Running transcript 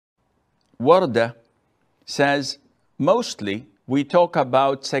Warda says, mostly we talk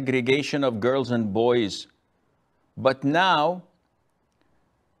about segregation of girls and boys, but now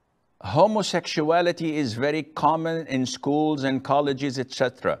homosexuality is very common in schools and colleges,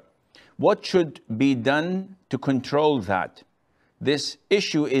 etc. What should be done to control that? This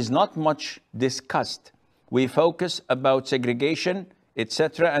issue is not much discussed. We focus about segregation,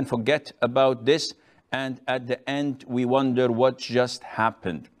 etc., and forget about this, and at the end we wonder what just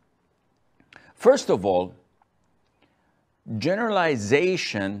happened. First of all,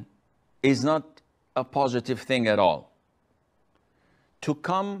 generalization is not a positive thing at all. To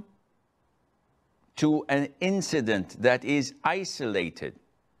come to an incident that is isolated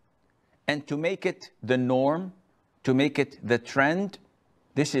and to make it the norm, to make it the trend,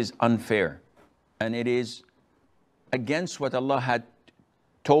 this is unfair. And it is against what Allah had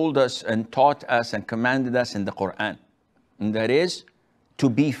told us and taught us and commanded us in the Quran. And that is to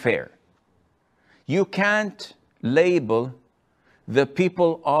be fair. You can't label the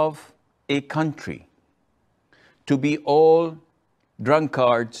people of a country to be all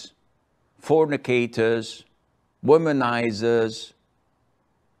drunkards, fornicators, womanizers,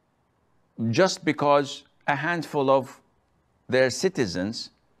 just because a handful of their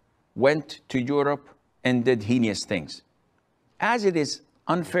citizens went to Europe and did heinous things. As it is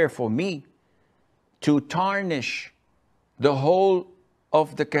unfair for me to tarnish the whole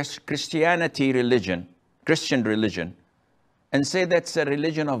of the Christian religion, and say that's a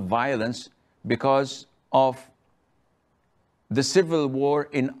religion of violence because of the civil war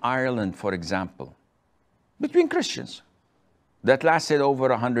in Ireland, for example, between Christians that lasted over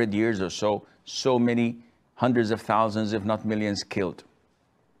 100 years or so, so many hundreds of thousands, if not millions, killed.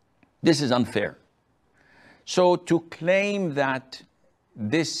 This is unfair. So to claim that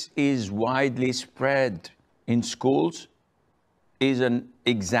this is widely spread in schools is an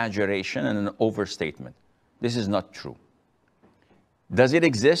exaggeration and an overstatement. This is not true. Does it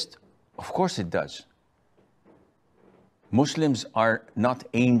exist? Of course it does. Muslims are not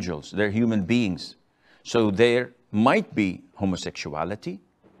angels, they're human beings. So there might be homosexuality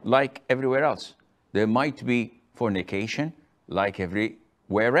like everywhere else. There might be fornication like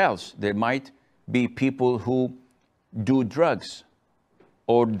everywhere else. There might be people who do drugs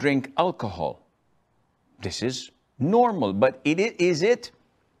or drink alcohol. This is normal, but is it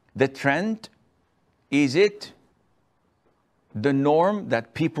the trend? Is it the norm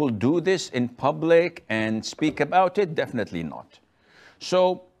that people do this in public and speak about it? Definitely not.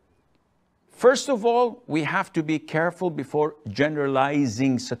 So, first of all, we have to be careful before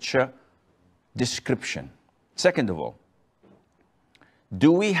generalizing such a description. Second of all,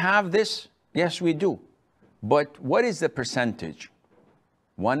 do we have this? Yes, we do. But what is the percentage?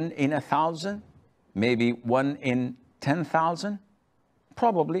 1 in 1,000? Maybe 1 in 10,000?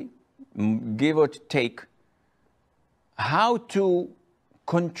 Probably, give or take. How to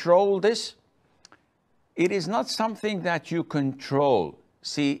control this? It is not something that you control.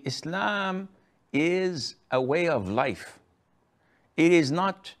 See, Islam is a way of life. It is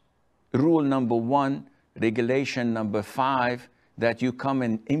not rule number 1, regulation number 5 that you come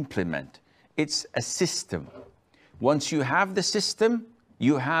and implement. It's a system. Once you have the system,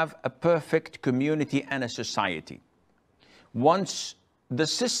 you have a perfect community and a society. Once the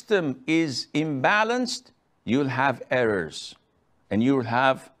system is imbalanced, you'll have errors and you'll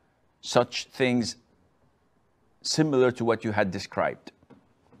have such things similar to what you had described.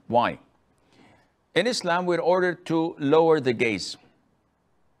 Why? In Islam, we're ordered to lower the gaze.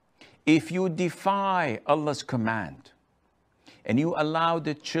 If you defy Allah's command and you allow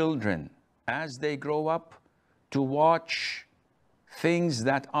the children as they grow up to watch things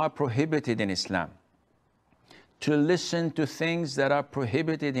that are prohibited in Islam, to listen to things that are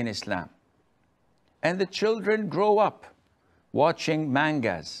prohibited in Islam, and the children grow up watching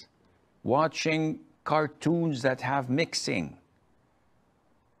mangas, watching cartoons that have mixing,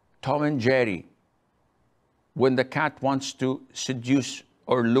 Tom and Jerry, when the cat wants to seduce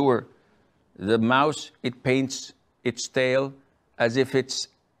or lure the mouse, it paints its tail as if it's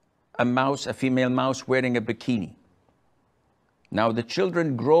a mouse, a female mouse wearing a bikini. Now the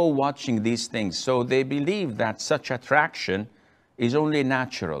children grow watching these things, so they believe that such attraction is only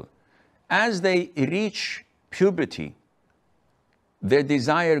natural. As they reach puberty, their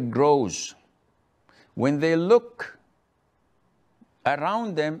desire grows. When they look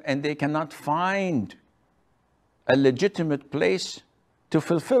around them and they cannot find a legitimate place to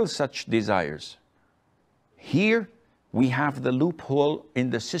fulfill such desires, here we have the loophole in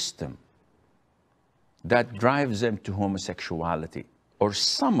the system that drives them to homosexuality, or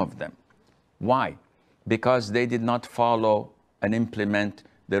some of them. Why? Because they did not follow and implement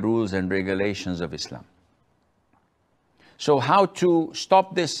the rules and regulations of Islam. So how to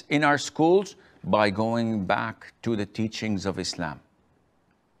stop this in our schools? By going back to the teachings of Islam,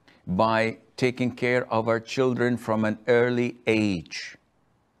 by taking care of our children from an early age,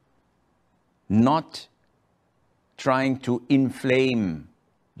 not trying to inflame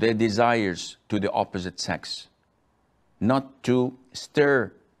their desires to the opposite sex, not to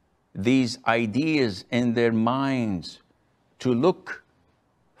stir these ideas in their minds to look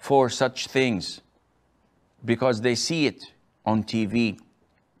for such things because they see it on TV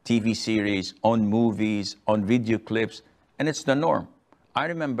series, on movies, on video clips, and it's the norm. I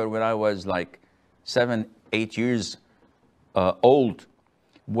remember when I was like 7, 8 years old,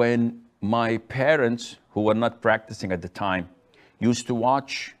 when my parents, who were not practicing at the time, used to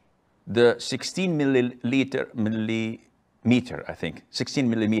watch the 16 millimeter, I think, 16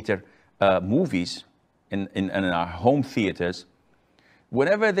 millimeter movies in our home theaters.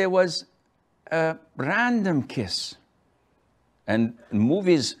 Whenever there was a random kiss, and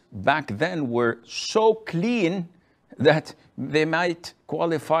movies back then were so clean that they might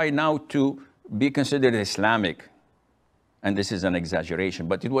qualify now to be considered Islamic. And this is an exaggeration,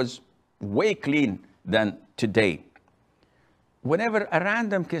 but it was way clean than today. Whenever a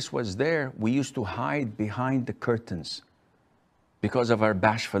random kiss was there, we used to hide behind the curtains because of our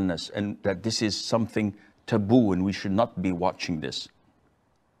bashfulness and that this is something taboo and we should not be watching this.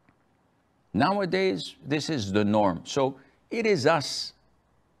 Nowadays, this is the norm. So it is us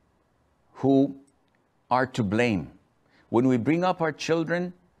who are to blame when we bring up our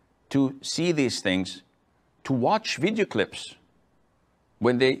children to see these things, to watch video clips,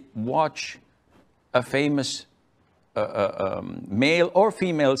 when they watch a famous male or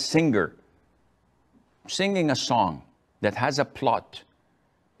female singer singing a song that has a plot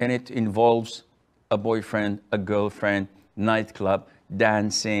and it involves a boyfriend, a girlfriend, nightclub,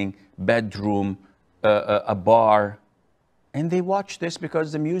 dancing, bedroom, a bar. And they watch this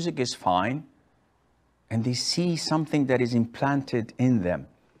because the music is fine and they see something that is implanted in them.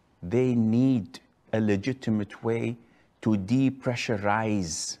 They need a legitimate way to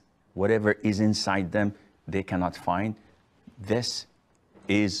depressurize whatever is inside them they cannot find. This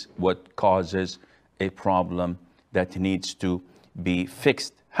is what causes a problem that needs to be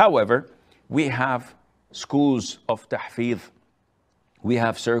fixed. However, we have schools of tahfidh, we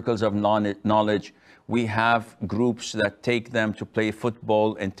have circles of knowledge, we have groups that take them to play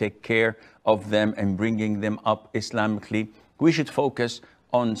football and take care of them and bringing them up Islamically. We should focus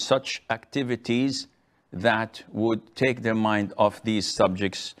on such activities that would take their mind off these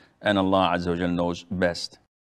subjects, and Allah Azza wa Jal knows best.